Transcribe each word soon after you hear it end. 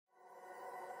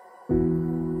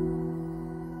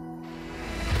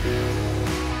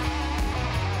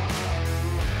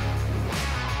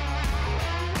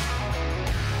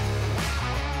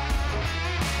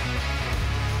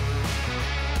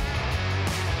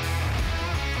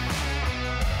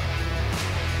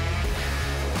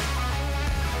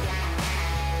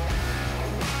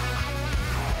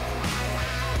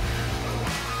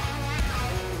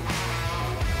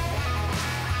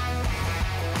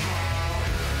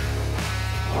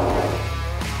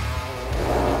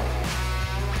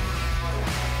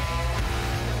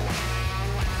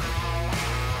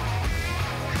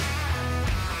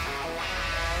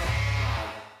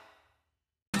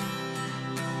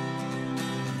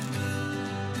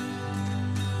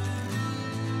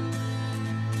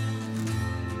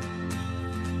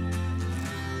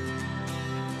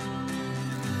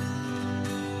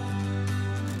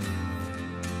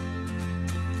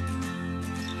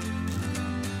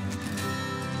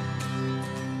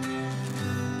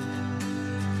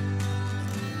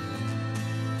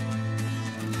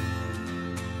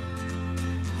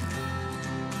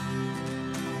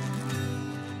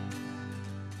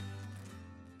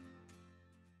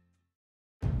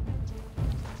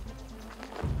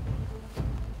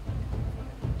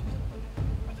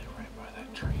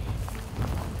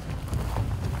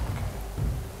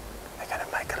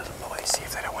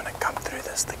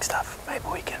This thick stuff. Maybe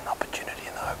we get an opportunity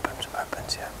in the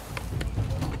opens here.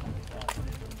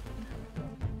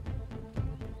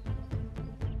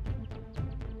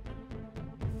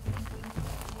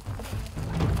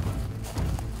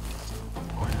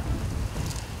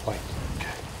 Wait.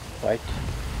 Okay. Wait.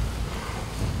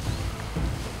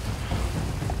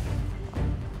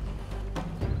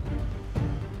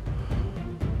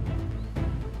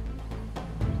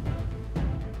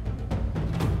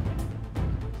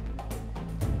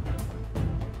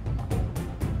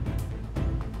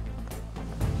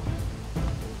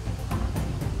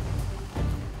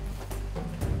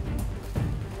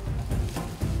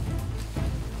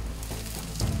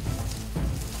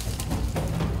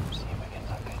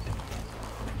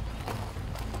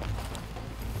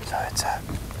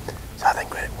 So I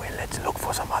think let's look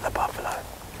for some other buffalo,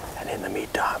 and in the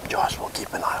meantime, Josh will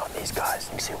keep an eye on these guys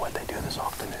and see what they do this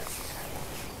afternoon.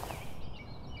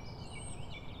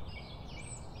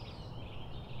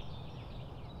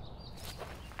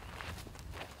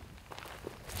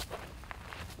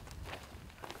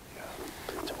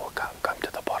 So we'll come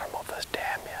to the bottom of this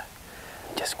dam here,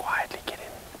 and just quietly get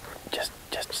in, just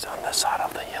on the side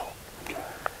of the hill.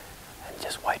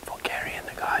 Just wait for Gary and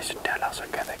the guys to tell us,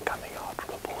 okay, they're coming out,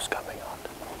 the bull's coming out.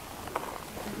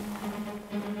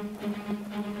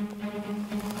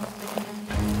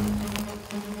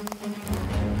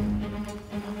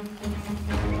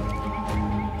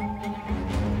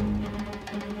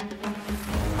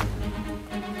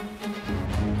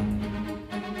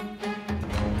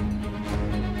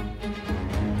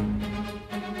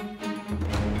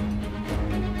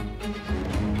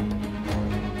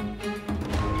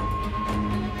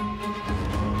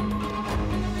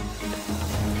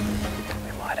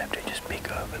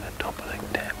 Over the top of the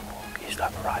dam wall. He's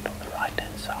like right on the right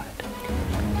hand side.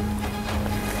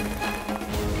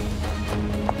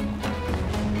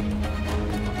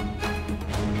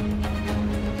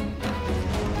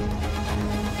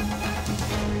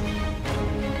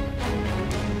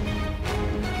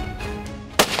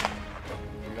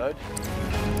 Reload.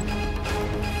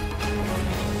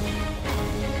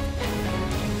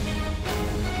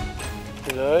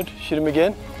 Reload. Shoot him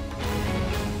again.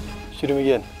 Shoot him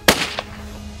again.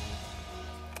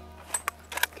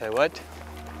 Okay, what?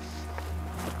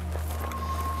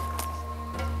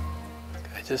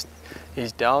 Okay,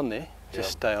 he's down there.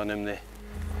 Just stay on him there.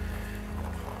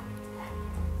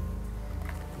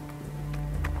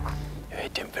 You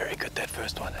hit him very good, that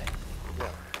first one, eh? Yeah.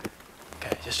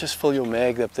 Okay, just fill your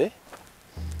mag up there.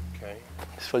 Okay.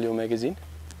 Just fill your magazine.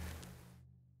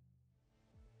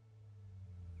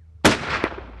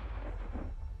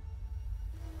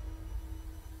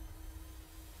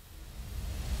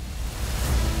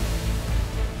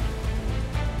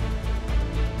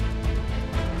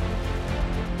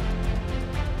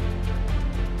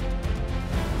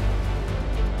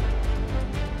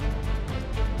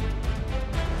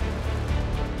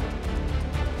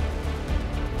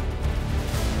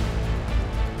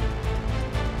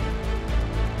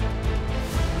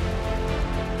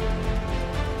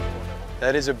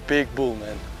 That is a big bull,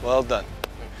 man. Well done.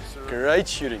 Great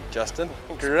shooting, Justin.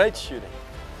 Great shooting.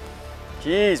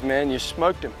 Jeez, man, you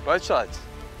smoked him, both sides.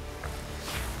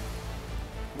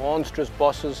 Monstrous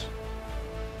bosses.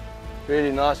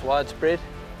 Really nice widespread.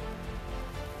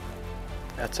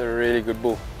 That's a really good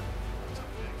bull.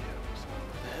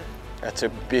 That's a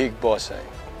big boss, eh?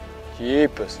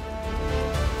 Jeepers.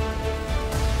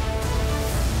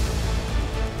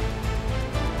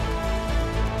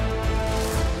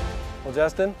 Well,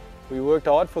 Justin, we worked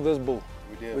hard for this bull.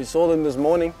 We did. We saw them this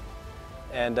morning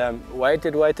and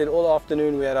waited all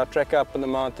afternoon. We had our tracker up on the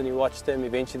mountain, we watched them.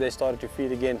 Eventually they started to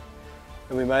feed again.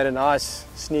 And we made a nice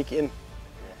sneak in.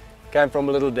 Came from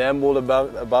a little dam wall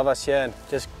above us here and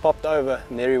just popped over,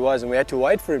 and there he was. And we had to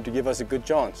wait for him to give us a good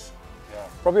chance. Yeah.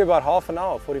 Probably about half an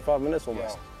hour, 45 minutes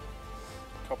almost.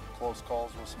 Yeah. A couple close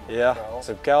calls with some cows.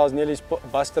 So cows nearly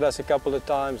busted us a couple of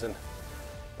times.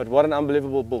 But what an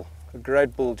unbelievable bull. A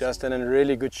great bull, Justin, and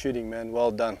really good shooting, man.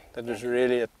 Well done. That was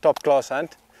really a top-class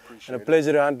hunt. Appreciate and a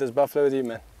pleasure to hunt this buffalo with you,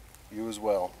 man. You as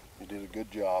well. You did a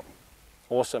good job.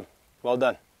 Awesome. Well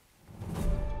done.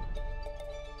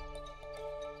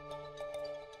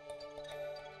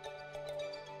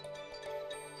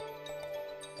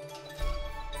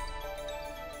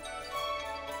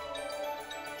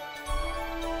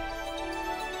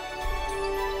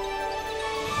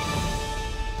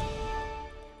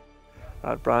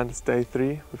 Right, Brian, it's day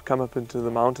 3. We've come up into the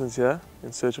mountains here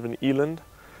in search of an eland.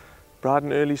 Bright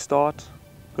and early start,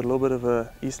 got a little bit of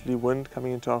a easterly wind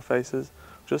coming into our faces.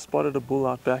 Just spotted a bull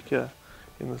out back here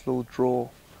in this little draw.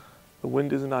 The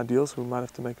wind isn't ideal, so we might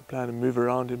have to make a plan and move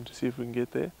around him to see if we can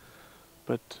get there.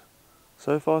 But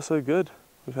so far so good.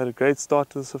 We've had a great start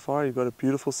to the safari. You've got a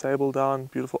beautiful sable down,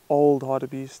 beautiful old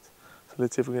hartebeest. So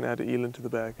let's see if we can add an eland to the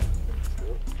bag.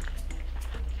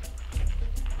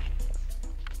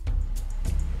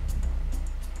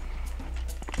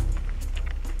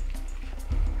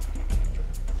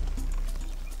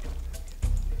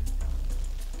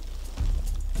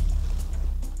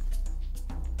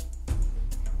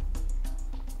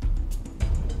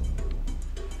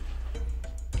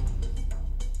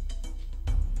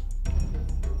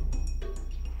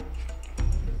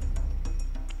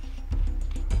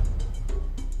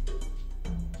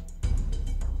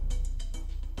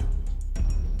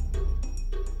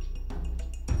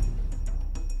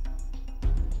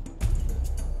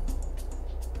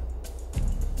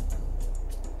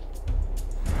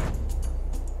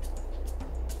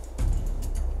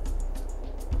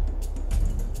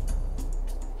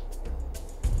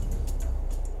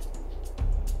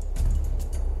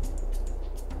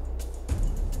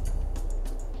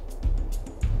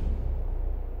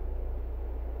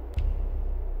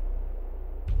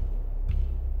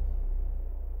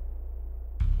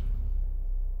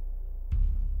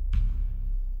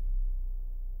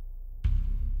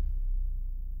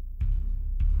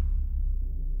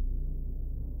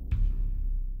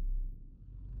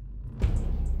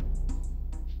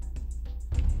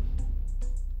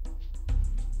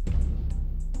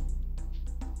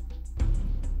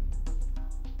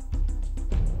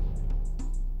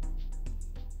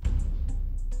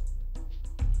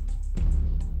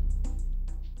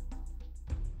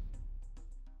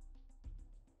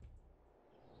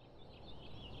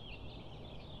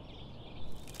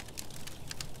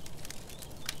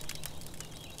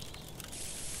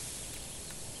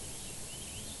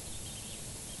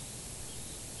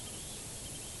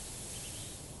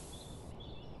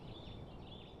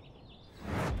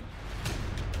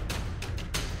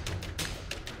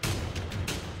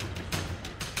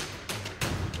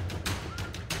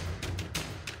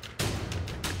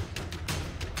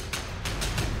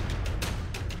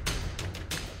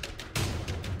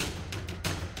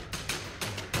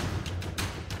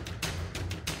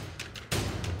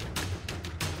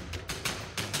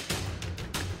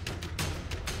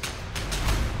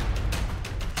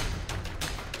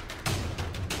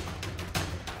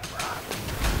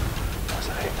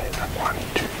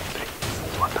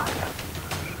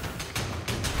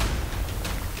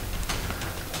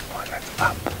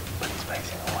 Up, but it's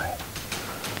facing away.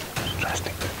 Just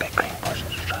trusting the big green bush,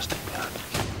 just trusting behind.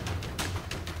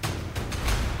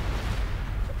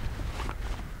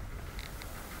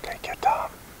 Take your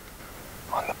time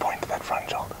on the point of that front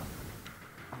shoulder.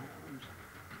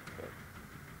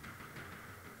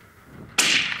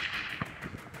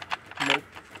 Nope.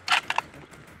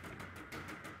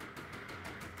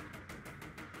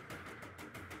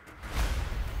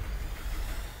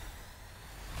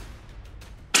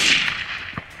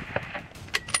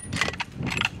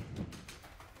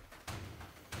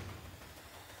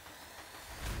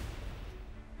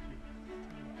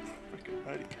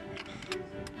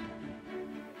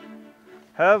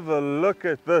 Have a look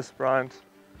at this, Bryant.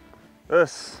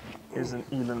 This is an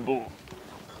eland bull.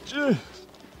 Jeez.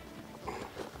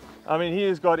 I mean, he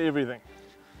has got everything.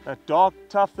 That dark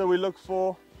tuft that we look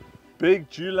for, big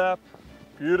dewlap,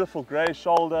 beautiful grey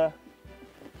shoulder.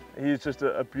 he's just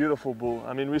a beautiful bull.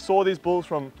 I mean, we saw these bulls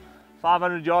from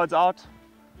 500 yards out.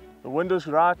 The wind was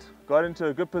right, got into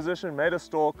a good position, made a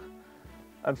stalk.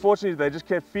 Unfortunately, they just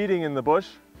kept feeding in the bush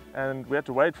and we had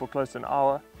to wait for close to an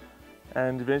hour.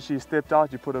 And eventually he stepped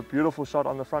out, you put a beautiful shot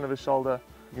on the front of his shoulder.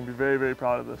 You can be very, very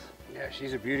proud of this. Yeah,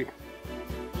 she's a beauty.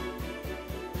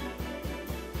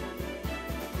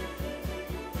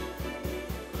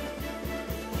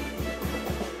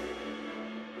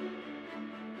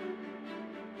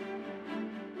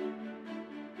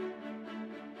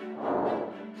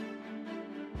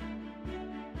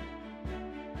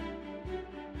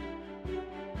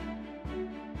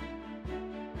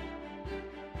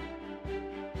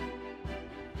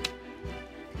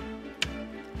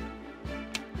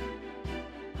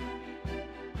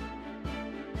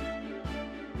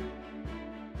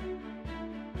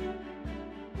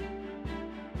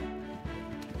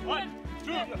 One,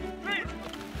 two, three.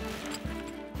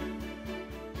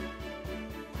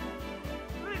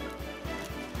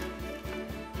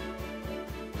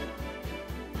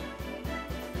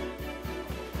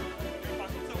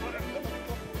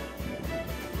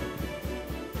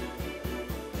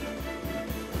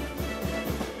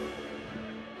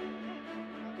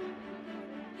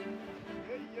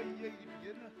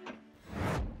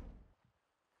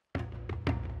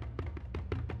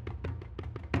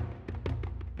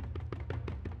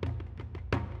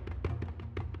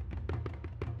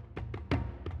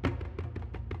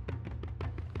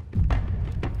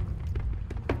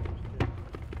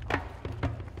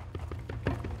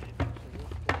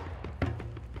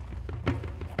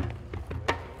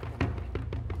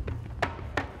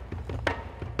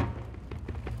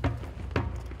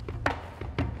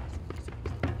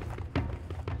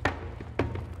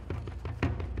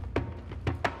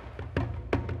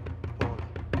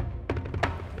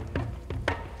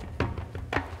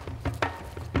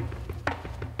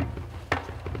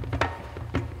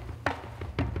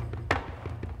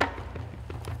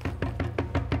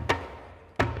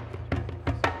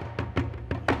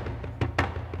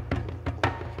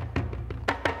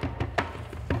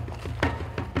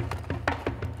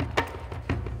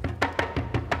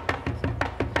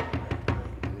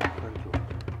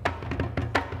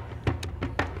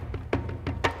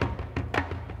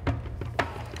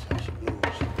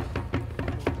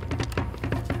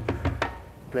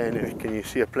 Plan, can you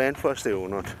see a plan for us there or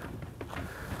not?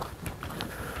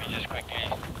 We just quickly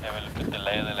have a look at the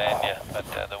lay of the land here, but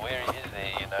the where he is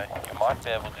there, you know, you might be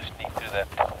able to sneak through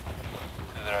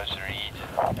those reeds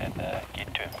and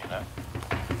get to him, you know.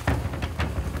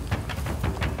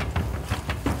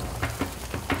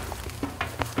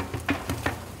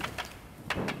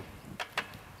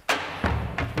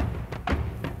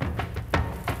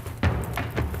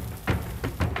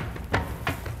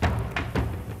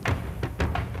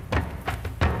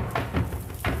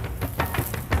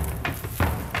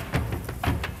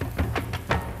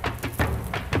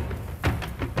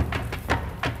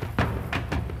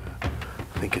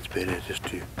 I think it's better just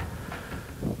to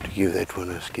give that one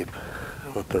a skip.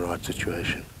 Not the right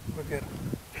situation. Okay.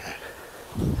 Okay.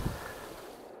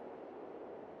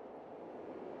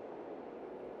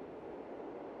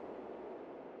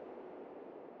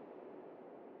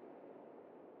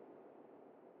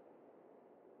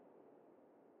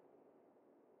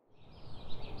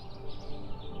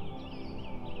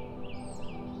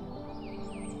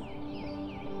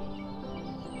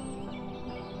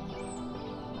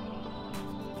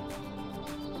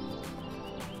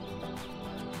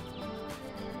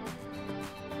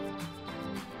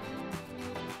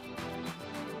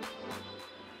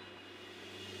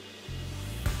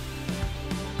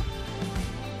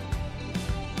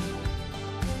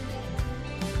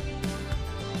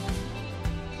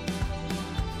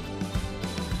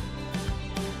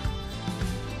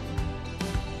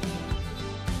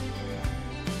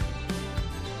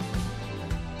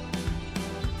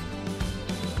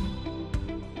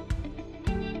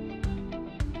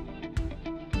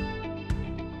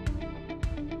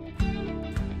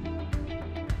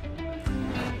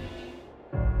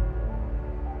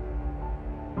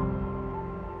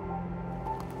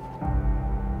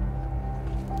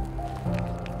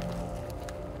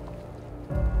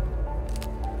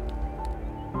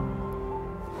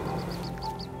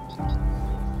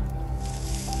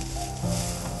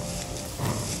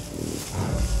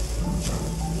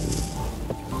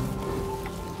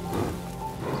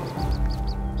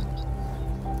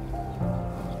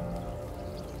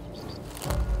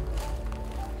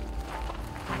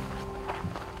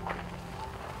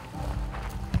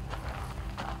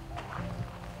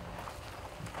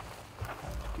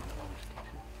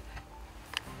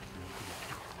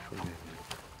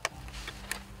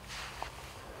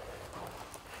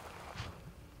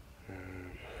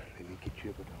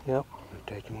 here, but Yep. I'll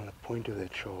take him on the point of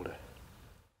that shoulder.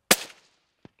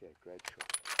 Okay, great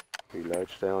shot. Reload,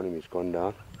 stay on him, he's gone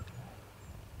down.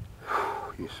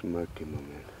 You smoked him, my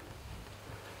man.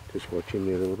 Just watch him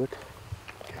there a little bit.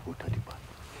 Okay, we'll touch him.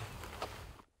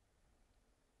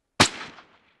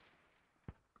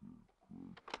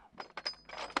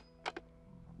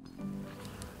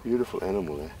 Beautiful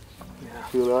animal, eh? Yeah.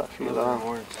 Feel that? Feel that?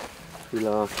 Horns.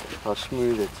 Feel how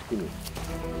smooth that skin is.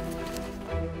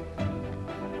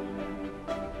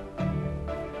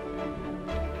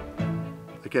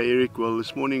 Okay, Eric, well,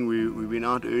 this morning we've been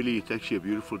out early. It's actually a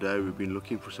beautiful day. We've been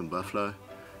looking for some buffalo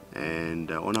and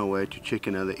on our way to check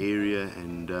another area,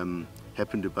 and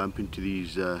happened to bump into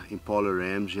these impala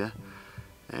rams here,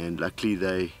 and luckily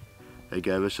they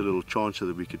gave us a little chance so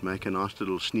that we could make a nice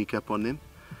little sneak up on them.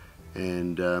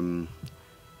 And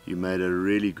you made a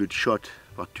really good shot,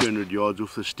 about 200 yards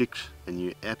off the sticks, and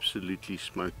you absolutely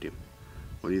smoked him.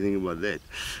 What do you think about that?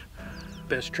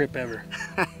 Best trip ever.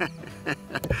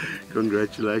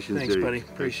 Congratulations. Thanks, Eric. buddy.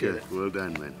 Appreciate it. Well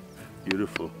done, man.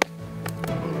 Beautiful.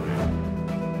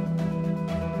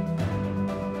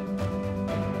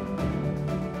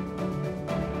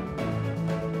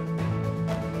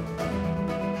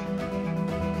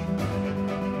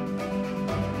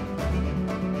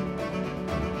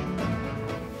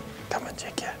 Come and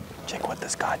check here. Check what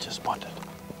this guy just spotted.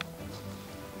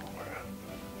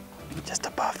 Just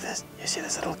above this, you see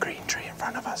this little green tree in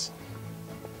front of us?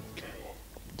 Okay.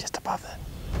 Just above that.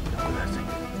 Look at that thing.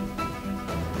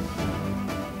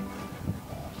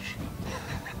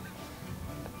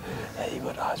 There you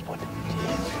got eyes, buddy.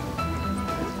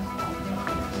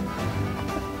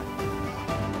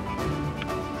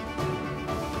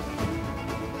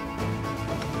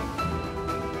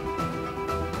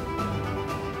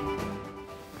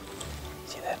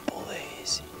 See that bull there?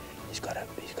 He's got a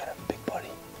big body.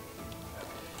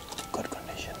 Good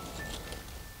condition.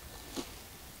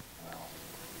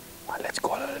 Well, let's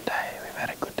call it a day. We've had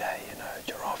a good day, you know.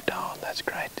 Giraffe down, that's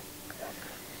great.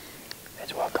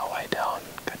 Let's work our way down,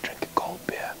 go drink a cold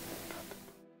beer.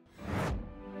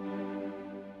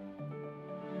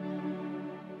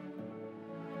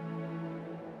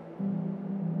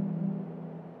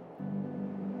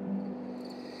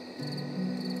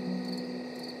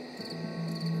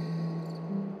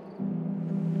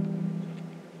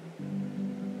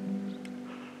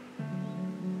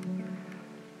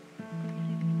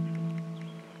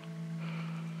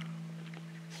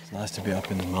 It's nice to be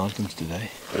up in the mountains today.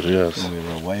 It is. When we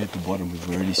were way at the bottom, we've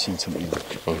already seen some eagles.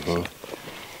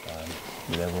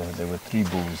 There were 3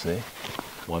 bulls there.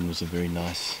 One was a very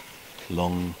nice,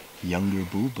 long, younger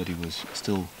bull, but he was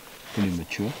still fully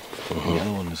mature. The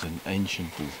other one was an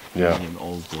ancient bull, really an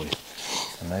old boy.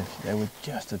 And they were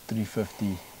just at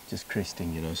 350, just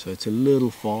cresting, you know, so it's a little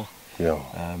far.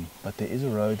 Yeah. But there is a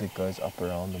road that goes up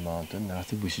around the mountain, and I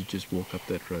think we should just walk up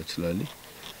that road slowly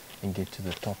and get to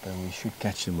the top, and we should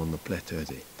catch them on the plateau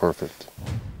there. Perfect.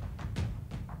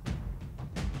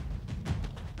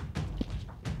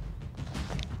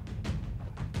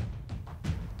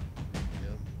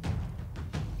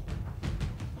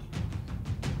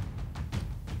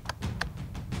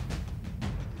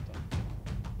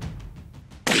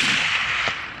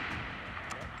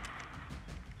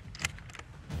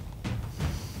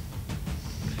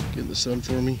 Get in the sun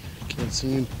for me. Can't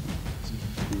see him.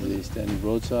 They're standing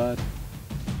broadside.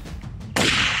 You're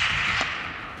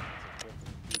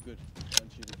good.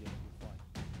 Don't shoot again. You're fine.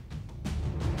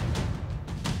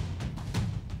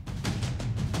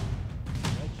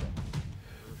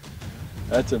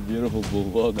 That's a beautiful bull.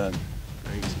 Well done.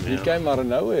 Thanks, He came out of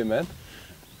nowhere, man.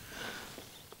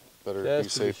 Better Yeah, be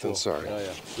safe than sorry. Oh,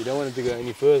 yeah. You don't want it to go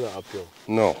any further uphill.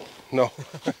 No, no.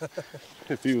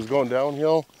 If he was going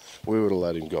downhill, we would have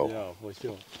let him go. Yeah, for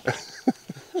sure.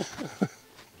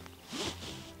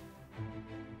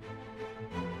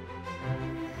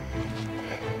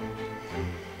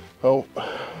 Oh,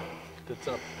 That's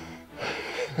up.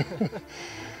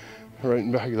 right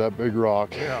in back of that big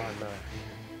rock. Yeah, I know.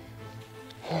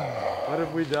 What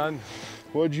have we done?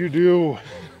 What'd you do?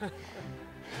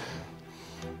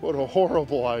 What a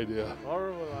horrible idea.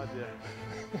 Horrible idea.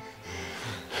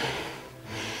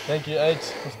 Thank you, H,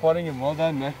 for spotting him. Well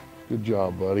done, man. Good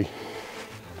job, buddy.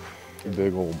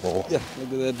 Big old bull. Yeah,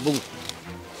 look at that bull.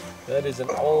 That is an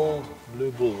old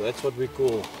blue bull. That's what we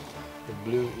call the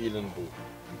blue eland bull.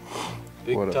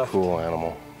 Big, What a tough, cool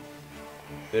animal.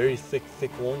 very thick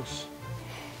horns.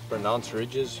 Pronounced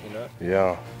ridges, you know.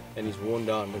 Yeah, And he's worn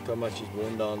down. Look how much he's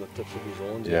worn down the tips of his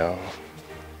horns. yeah.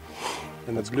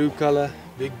 And the blue color,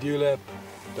 big dewlap,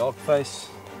 dark face.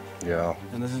 Yeah.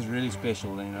 And this is really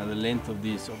special, you know, the length of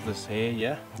this hair,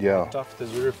 yeah? Yeah. Tuft,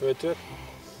 as you refer to it,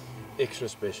 extra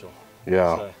special.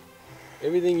 Yeah. So,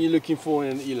 everything you're looking for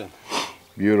in an eland.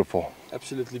 Beautiful.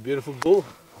 Absolutely beautiful bull.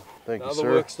 Thank Now you, the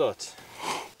sir. work starts.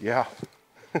 Yeah.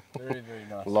 Very, very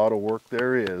nice. A lot of work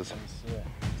there is. Yes,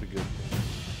 yeah. It's a good thing.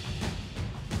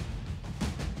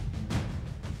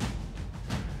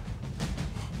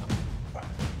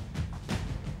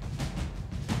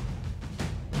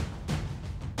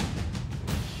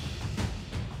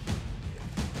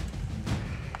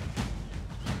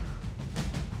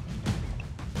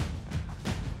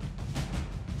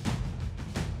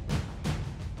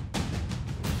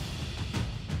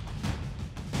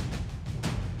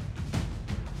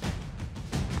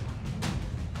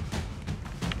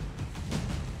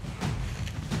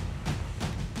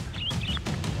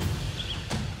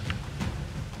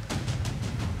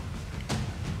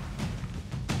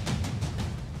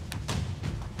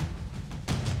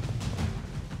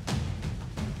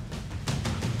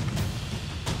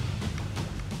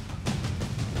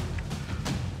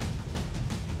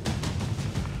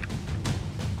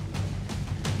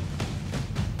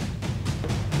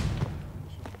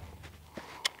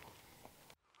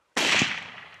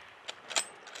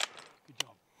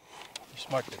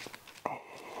 Smart.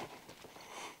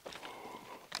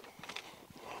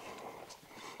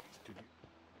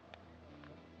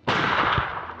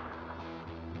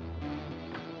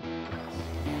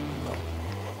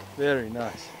 Very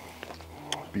nice.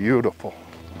 Beautiful.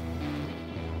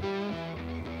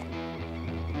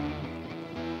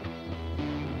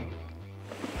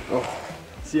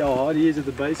 See how hard he is at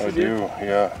the base I here? do,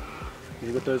 yeah.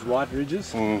 He's got those white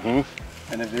ridges Mm-hmm.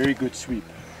 and a very good sweep.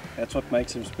 That's what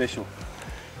makes him special.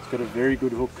 He's got a very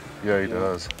good hook. Yeah, he Yeah.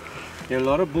 does. There are a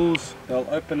lot of bulls, they'll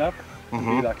open up and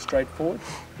be like straightforward.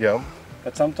 Yeah.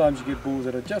 But sometimes you get bulls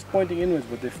that are just pointing inwards,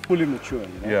 but they're fully mature,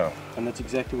 you know? Yeah. And that's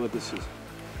exactly what this is.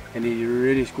 And he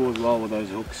really scores well with those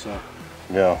hooks, so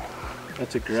Yeah.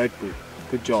 that's a great bull.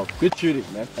 Good job. Good shooting,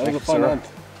 man. That Thank was a you, fun sir. hunt.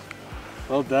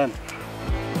 Well done.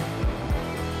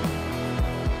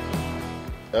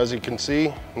 As you can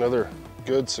see, another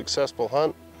good, successful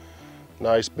hunt.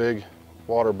 Nice big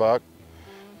water buck.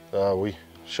 We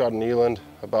shot an eland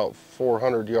about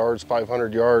 400 yards,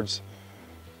 500 yards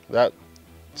that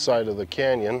side of the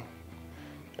canyon,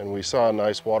 and we saw a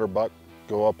nice water buck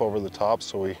go up over the top,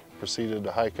 so we proceeded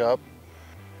to hike up.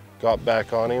 Got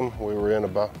back on him. We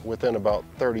were within about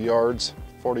 30 yards,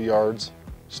 40 yards.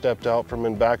 Stepped out from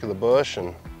in back of the bush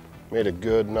and made a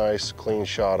good, nice, clean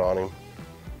shot on him.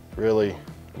 Really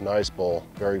nice bull.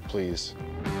 Very pleased.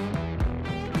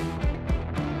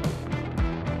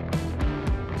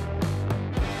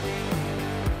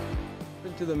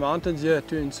 Into the mountains here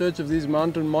in search of these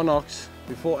mountain monarchs.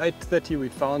 Before 8:30 we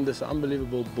found this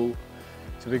unbelievable bull.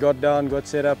 So we got down, got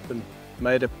set up and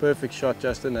made a perfect shot,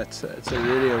 Justin. It's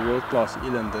really a world-class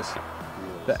eland, this.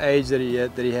 The age that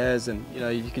he has, and you know,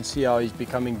 you can see how he's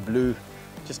becoming blue.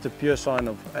 Just a pure sign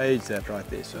of age, that right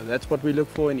there. So that's what we look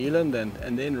for in eland,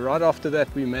 and then right after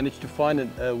that we managed to find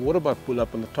a waterbuck bull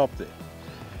up on the top there.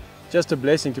 Just a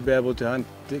blessing to be able to hunt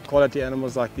quality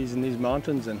animals like these in these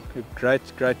mountains, and a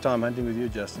great time hunting with you,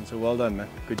 Justin. So well done, man.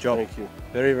 Good job. Thank you.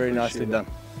 Very, very nicely Appreciate it.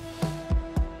 done.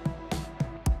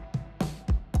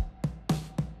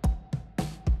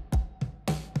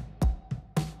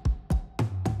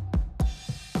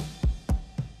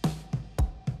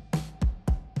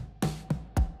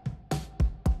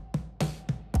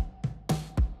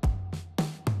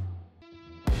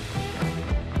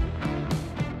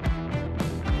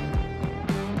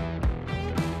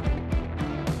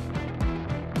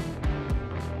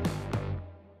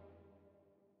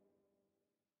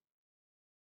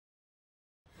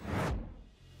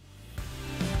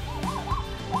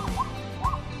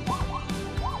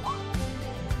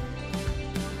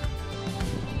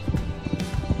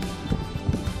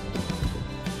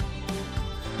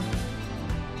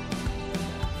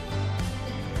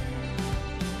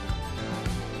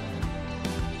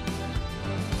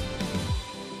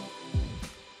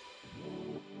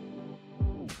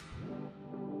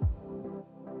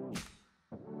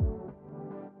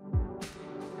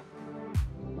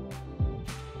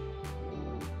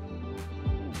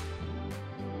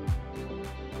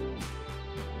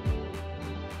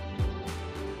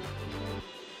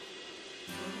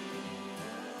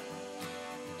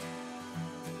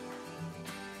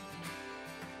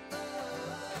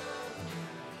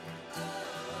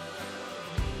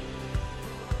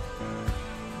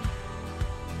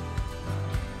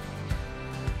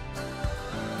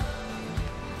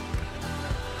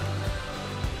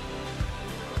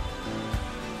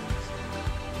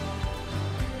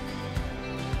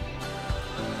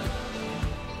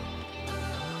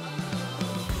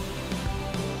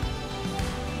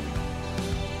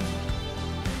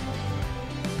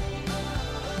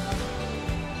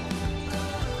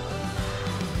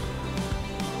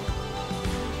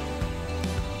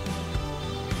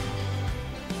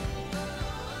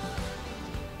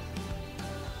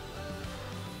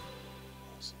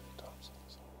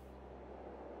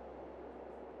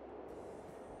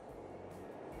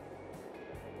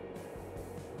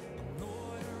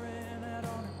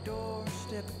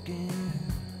 step again.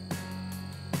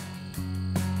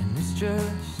 And it's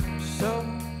just so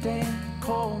damn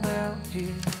cold out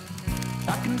here.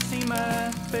 I can see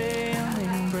my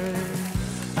failing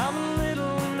breath. I'm a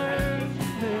little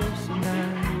nervous and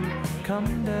I'm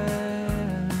coming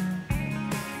down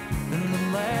than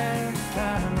the last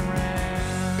time around.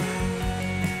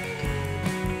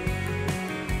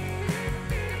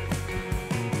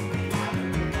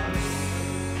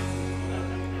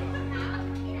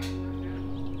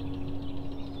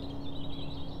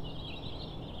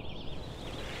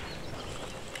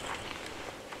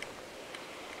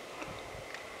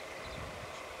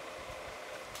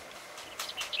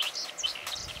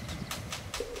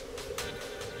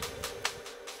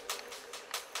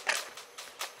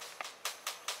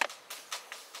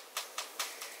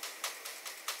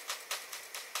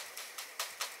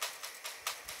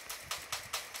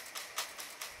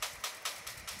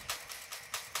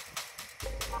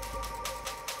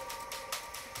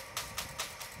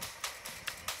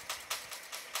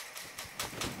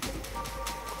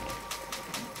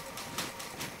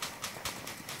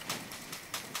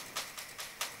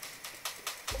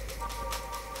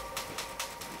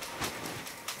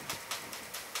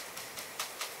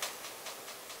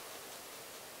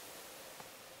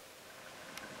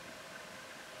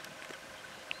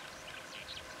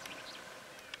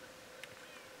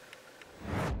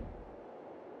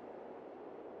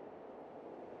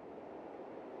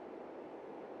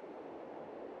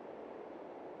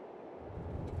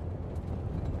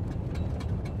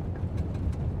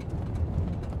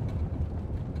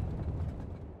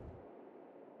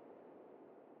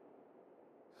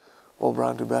 Well,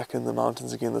 Brian, we're back in the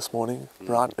mountains again this morning.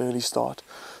 Bright early start.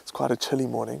 It's quite a chilly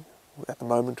morning. At the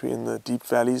moment we're in the deep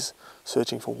valleys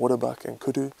searching for waterbuck and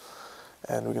kudu,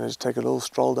 and we're going to just take a little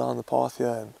stroll down the path here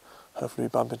and hopefully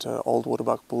bump into an old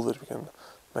waterbuck bull that we can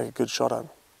make a good shot on.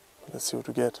 Let's see what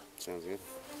we get. Sounds good.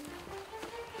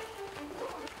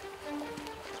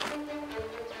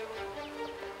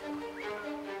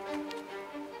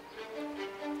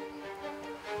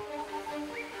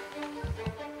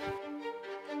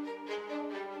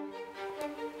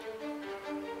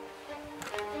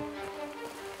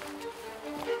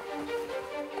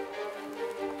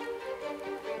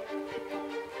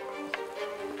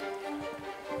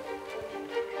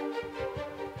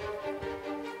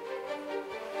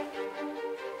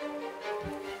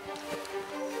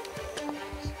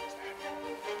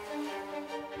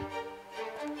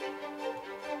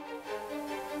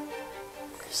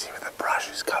 You see where the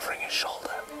brush is covering his shoulder?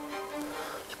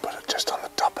 You put it just on the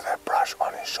top of that brush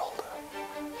on his shoulder.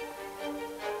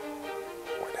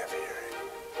 Whenever you're ready.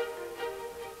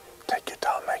 Take your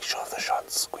time, make sure the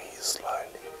shot's squeezed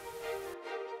slowly.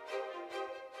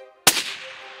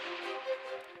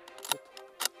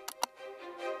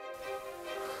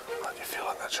 How do you feel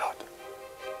on that shot?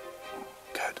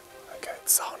 Good. Okay, it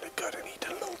sounded good and he did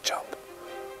a little jump.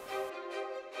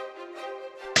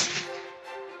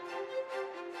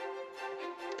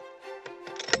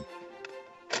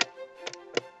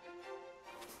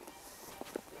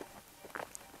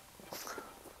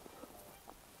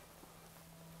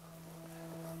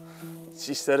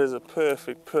 Jeez, that is a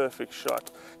perfect shot.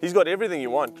 He's got everything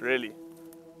you want, really.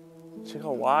 Check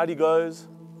how wide he goes.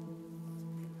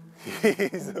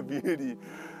 He's a beauty.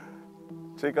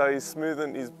 Check how he's smooth,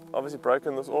 and he's obviously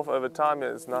broken this off over time.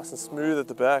 It's nice and smooth at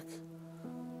the back.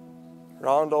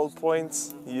 Round old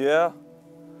points, yeah.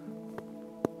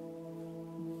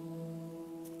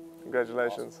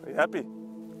 Congratulations. Awesome. Are you happy?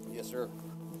 Yes, sir.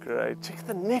 Great. Check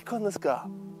the neck on this guy.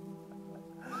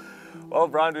 Well,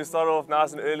 Brian, we started off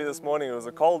nice and early this morning. It was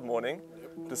a cold morning.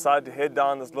 Decided to head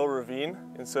down this little ravine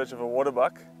in search of a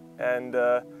waterbuck. And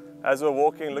as we were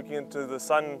walking, looking into the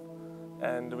sun,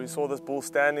 and we saw this bull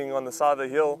standing on the side of the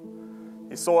hill.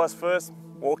 He saw us first,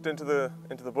 walked into the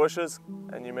bushes,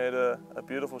 and you made a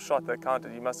beautiful shot that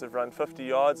counted. You must have run 50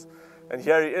 yards. And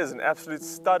here he is, an absolute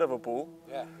stud of a bull.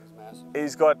 Yeah, he's massive.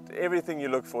 He's got everything you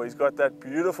look for. He's got that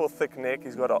beautiful thick neck.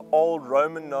 He's got an old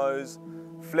Roman nose,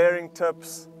 flaring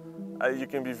tips. You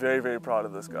can be very proud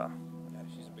of this guy. Yeah,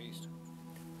 she's a beast.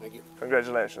 Thank you.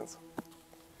 Congratulations.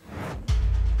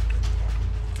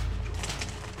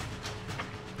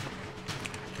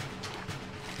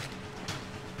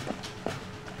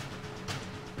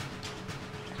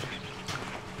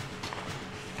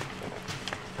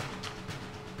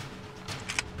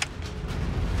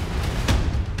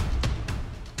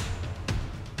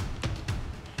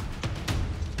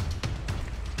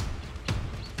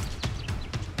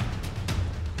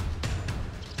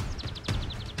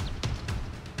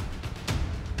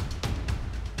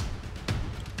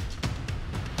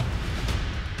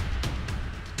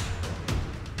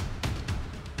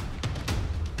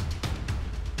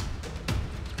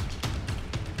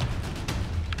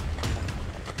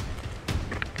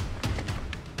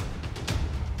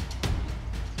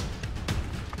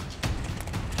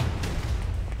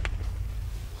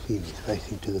 see him, he's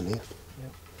facing to the left.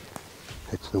 Yep.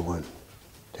 That's the one.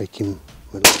 Take him,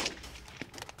 middle.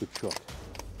 Good shot.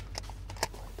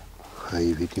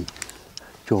 You've hit him.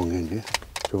 Strong in there.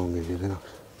 Strong in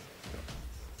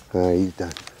there. He's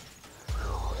done.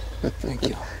 Thank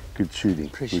you. Good shooting.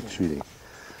 Appreciate Good shooting.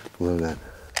 Well done.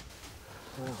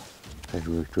 Wow. That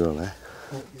worked well, eh?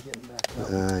 Oh, you're getting back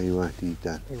up. You won't. He's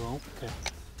done. You won't? Okay.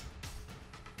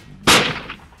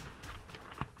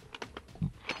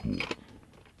 You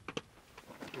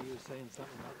were saying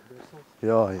something about the bristles?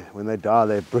 Yeah, when they die,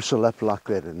 they bristle up like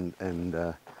that, and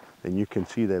then you can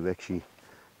see they've actually,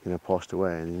 passed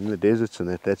away. And in the deserts and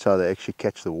that's how they actually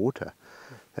catch the water.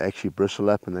 They actually bristle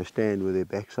up and they stand with their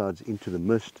backsides into the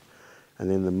mist, and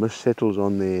then the mist settles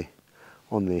on their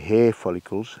hair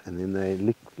follicles, and then they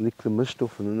lick the mist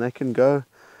off, and then they can go,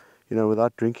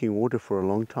 without drinking water for a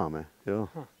long time. Eh? Yeah,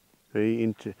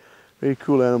 very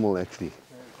cool animal actually.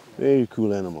 Very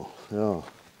cool animal. Yeah,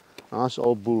 nice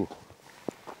old bull.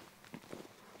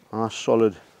 Nice,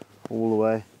 solid, all the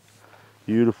way.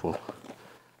 Beautiful.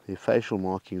 Their facial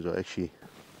markings are actually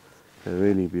a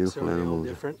really beautiful So are they all animals.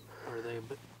 different? Or are they a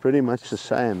bit Pretty much the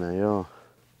same, eh? Yeah.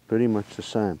 Pretty much the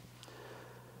same.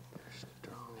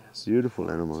 strong as? Beautiful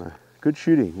animal, eh? Good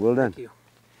shooting. Well done. Thank you.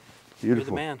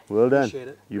 Beautiful. You're the man. Well done. Appreciate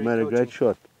it. You Great made a great coaching.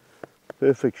 shot.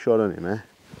 Perfect shot on him, eh?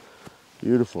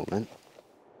 Beautiful, man.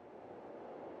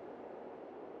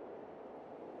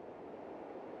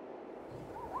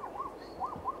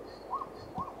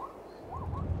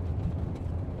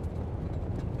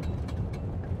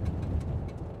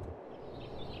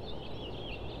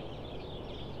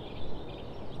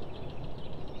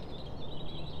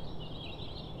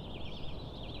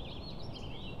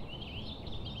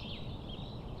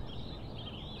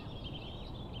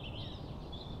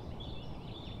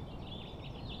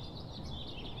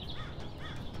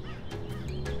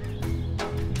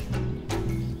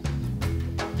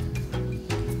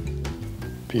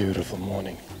 Beautiful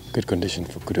morning. Good condition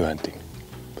for kudu hunting.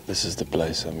 But this is the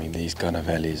place, I mean, these kind of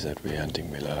valleys that we're hunting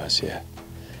below us here.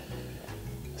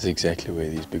 This is exactly where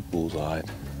these big bulls hide.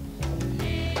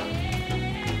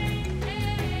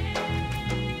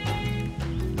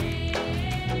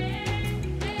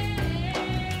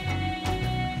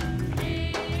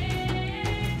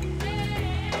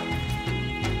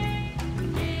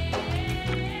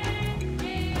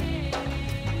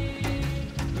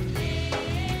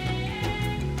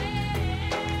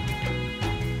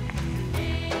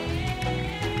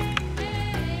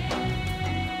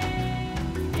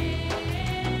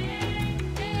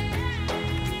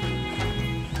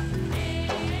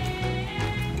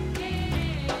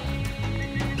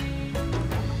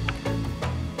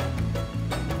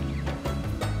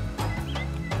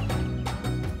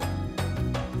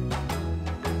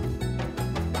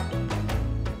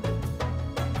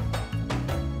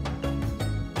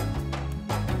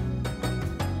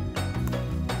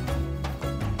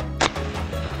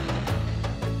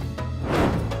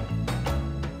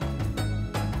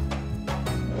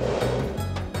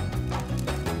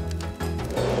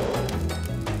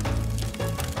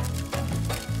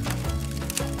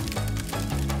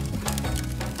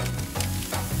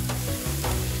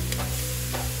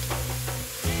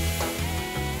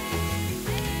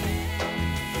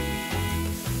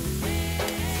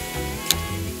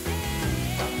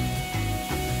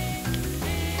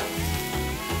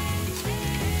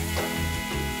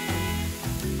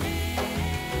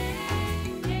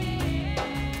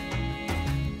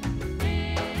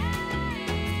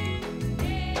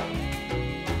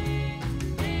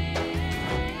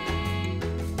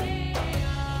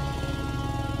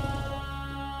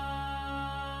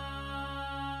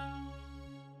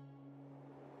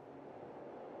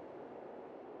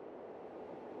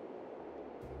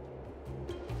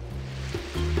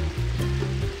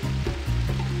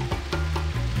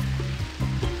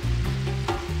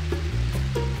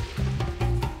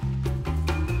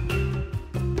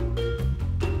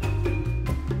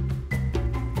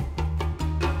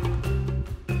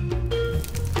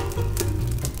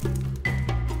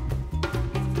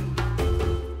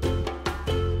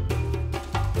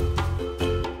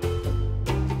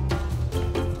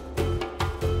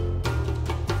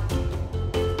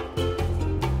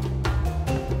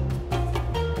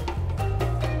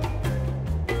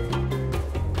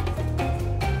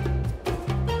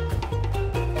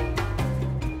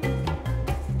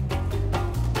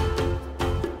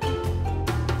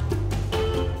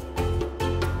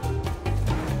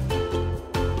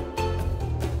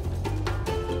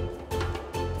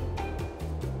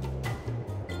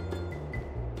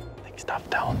 Stuff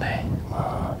down there.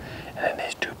 And then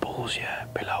there's two bulls here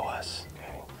below us.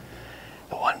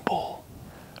 The one bull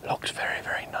looks very,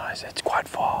 very nice.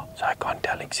 So I can't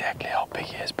tell exactly how big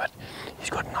he is, but he's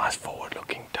got nice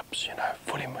forward-looking tips, you know,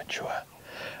 fully mature.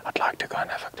 I'd like to go and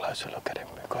have a closer look at him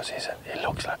because he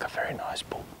looks like a very nice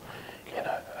bull, you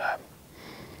know.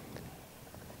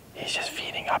 He's just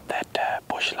feeding up that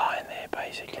bush line there,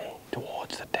 basically,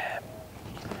 towards the dam.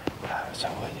 So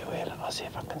I'll see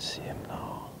if I can see him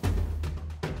now.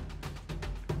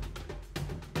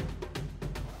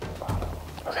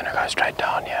 We're going to go straight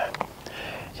down here,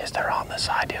 just around the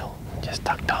side hill, just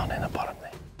tucked down in the bottom there.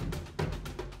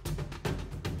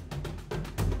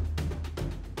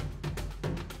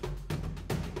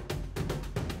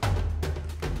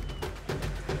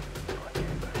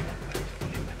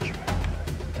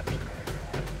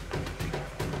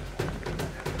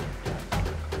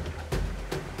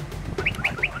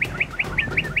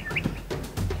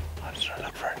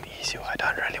 I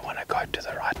don't really want to go to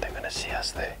the right, they're going to see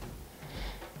us there.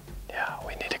 Yeah,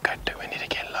 we need to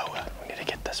get lower, we need to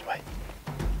get this way.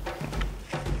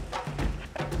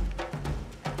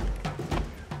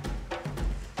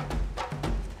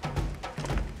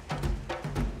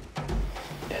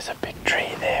 There's a big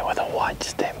tree there with a white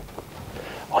stem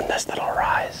on this little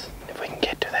rise. If we can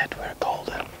get to that, we're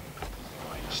golden.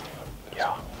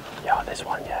 Yeah, there's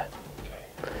one, yeah.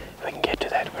 If we can get to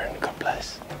that, we're in a good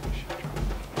place.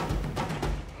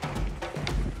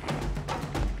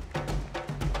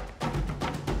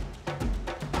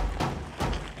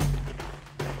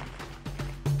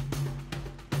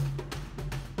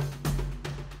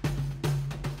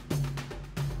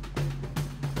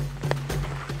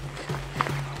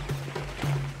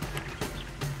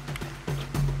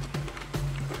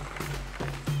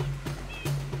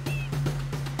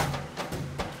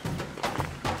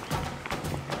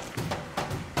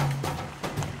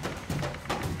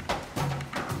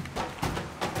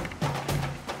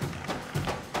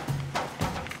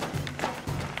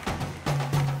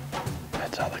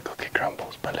 How the cookie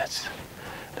crumbles, but let's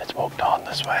walk down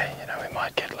this way, you know, we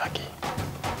might get lucky.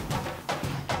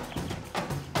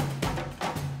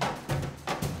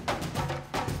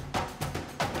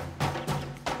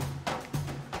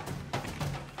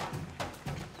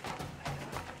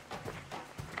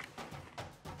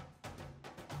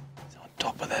 It's on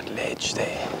top of that ledge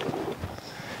there.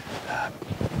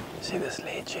 See this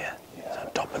ledge here? It's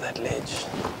on top of that ledge.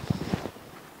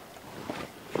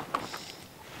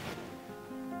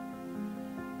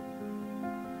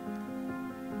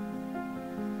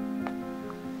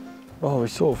 Oh, we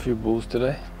saw a few bulls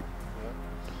today.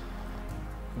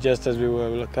 Just as we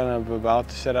were kind of about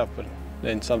to set up, and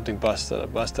then something busted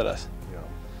us. Yeah.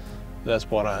 That's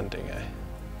water hunting, eh?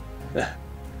 Way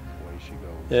she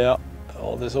goes. Yeah.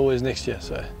 Oh, there's always next year,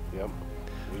 so. Yep.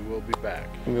 We will be back.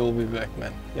 We will be back,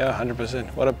 man. Yeah,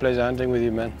 100%. What a pleasure hunting with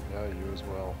you, man. Yeah, you as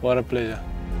well. What a pleasure.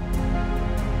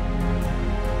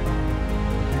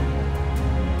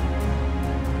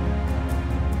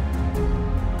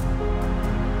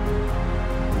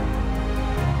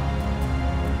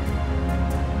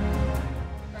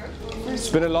 It's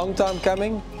been a long time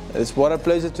coming. It's what a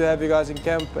pleasure to have you guys in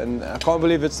camp, and I can't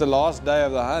believe it's the last day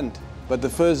of the hunt, but the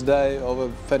first day of a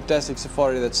fantastic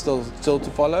safari that's still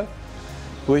to follow.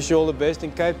 Wish you all the best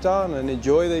in Cape Town and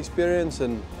enjoy the experience,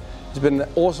 and it's been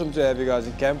awesome to have you guys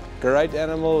in camp. Great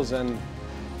animals, and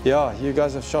yeah, you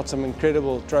guys have shot some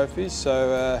incredible trophies.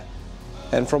 So,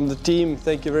 and from the team,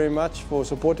 thank you very much for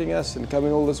supporting us and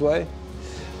coming all this way.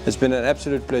 It's been an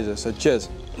absolute pleasure, so cheers.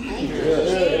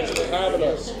 Thanks for having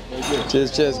us.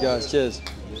 Cheers guys, cheers.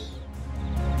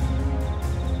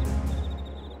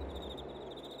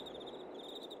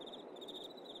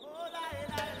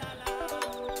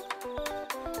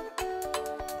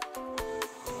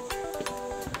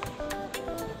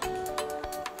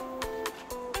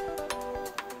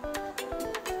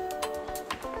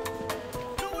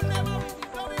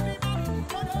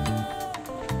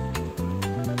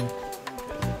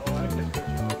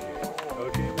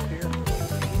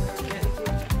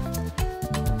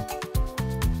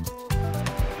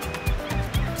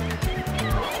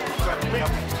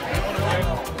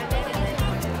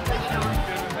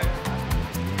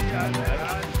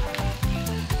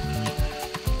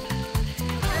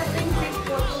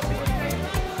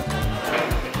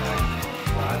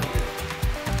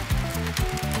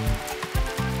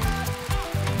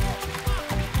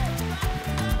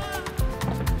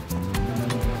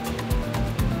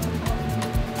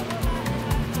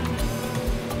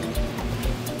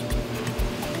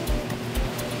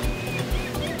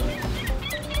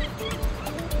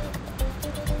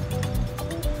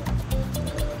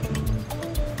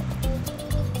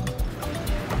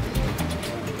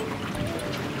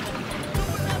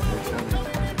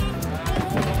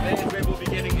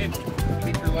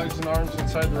 arms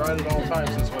inside the ride at all times,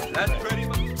 is what you're saying. Pretty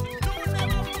much.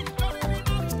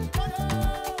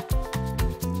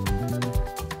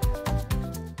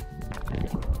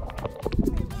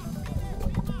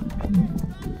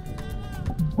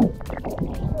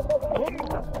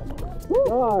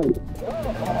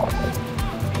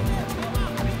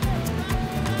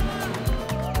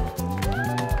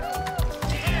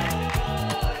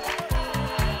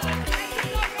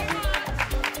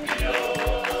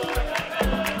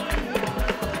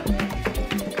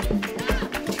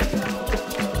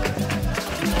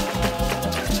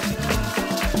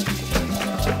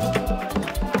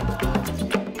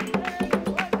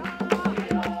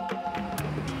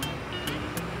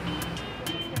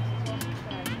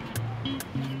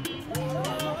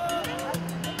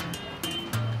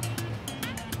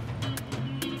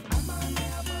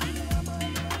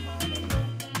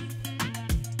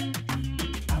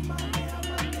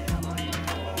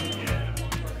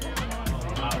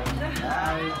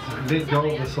 Let go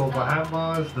of the silver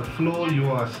hammers. The floor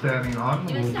you are standing on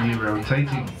will be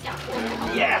rotating.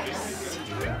 Yes!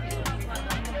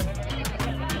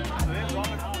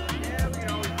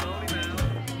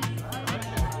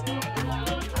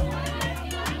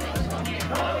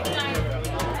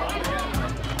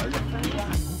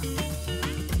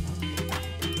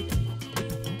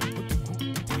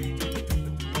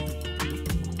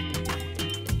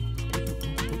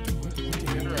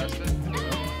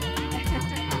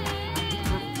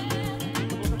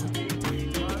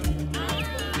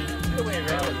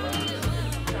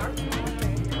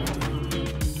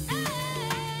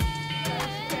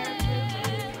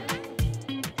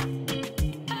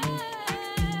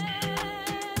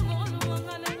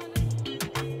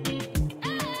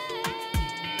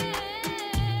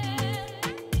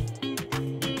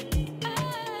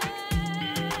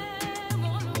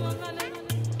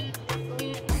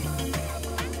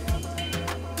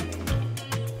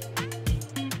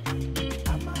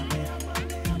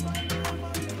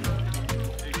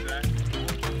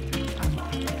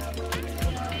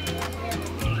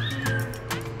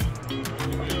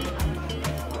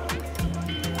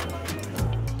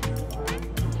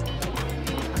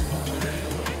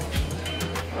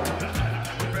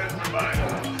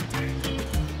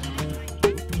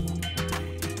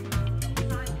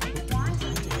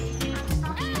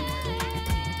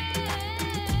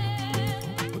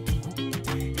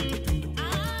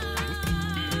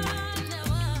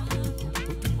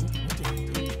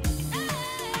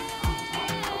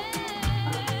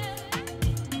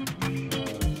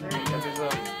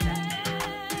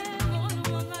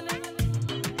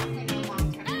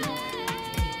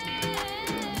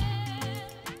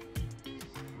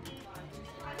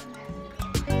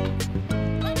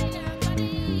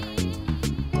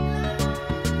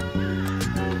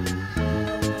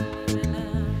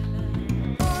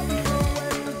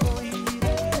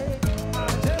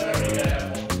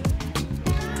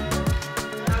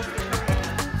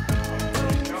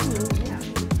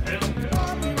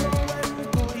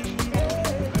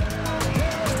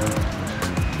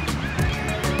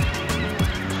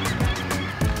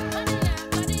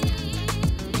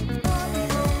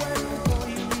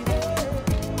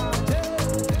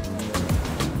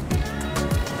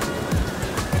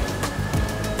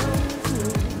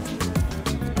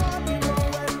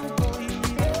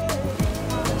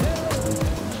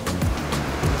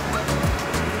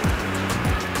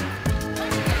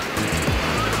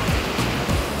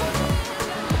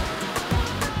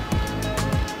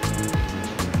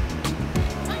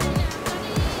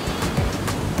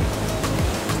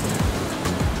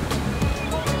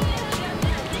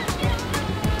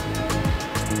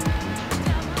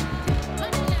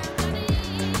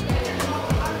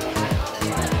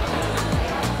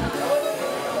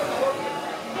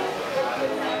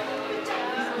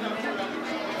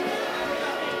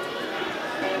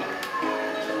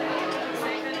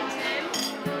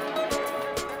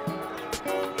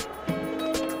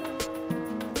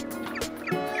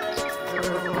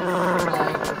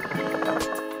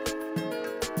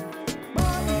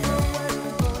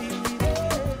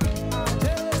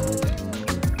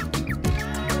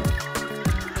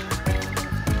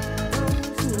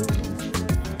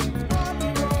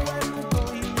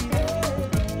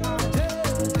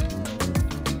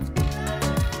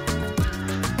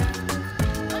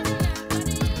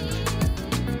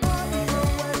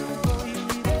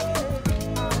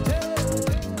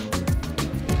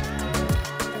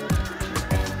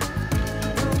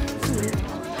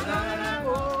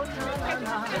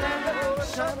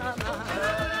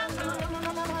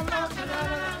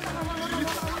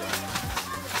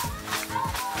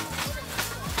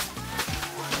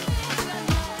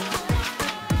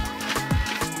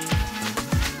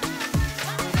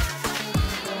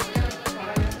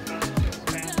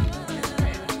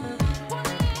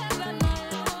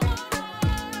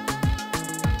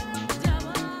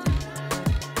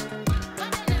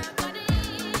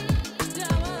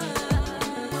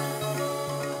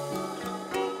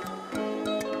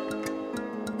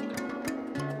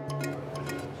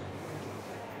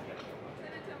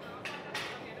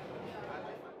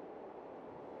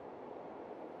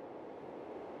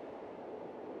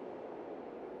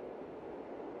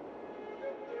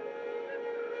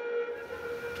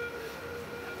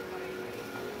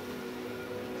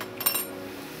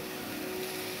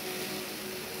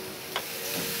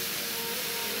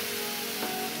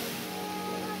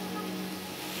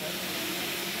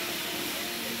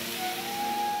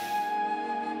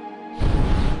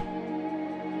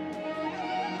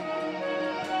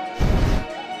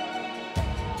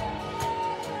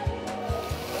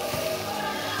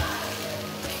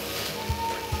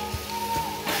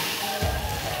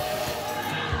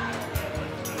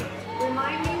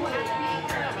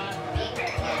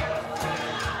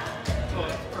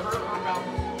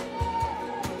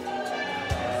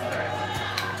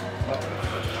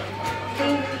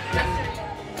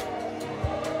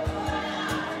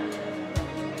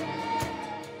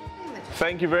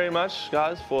 Thank you very much,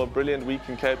 guys, for a brilliant week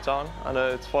in Cape Town. I know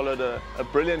it's followed a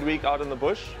brilliant week out in the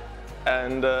bush,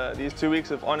 and these 2 weeks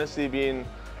have honestly been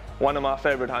one of my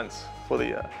favorite hunts for the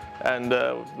year. And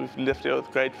we've left here with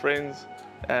great friends,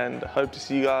 and hope to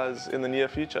see you guys in the near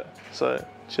future. So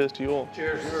cheers to you all.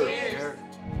 Cheers. Cheers.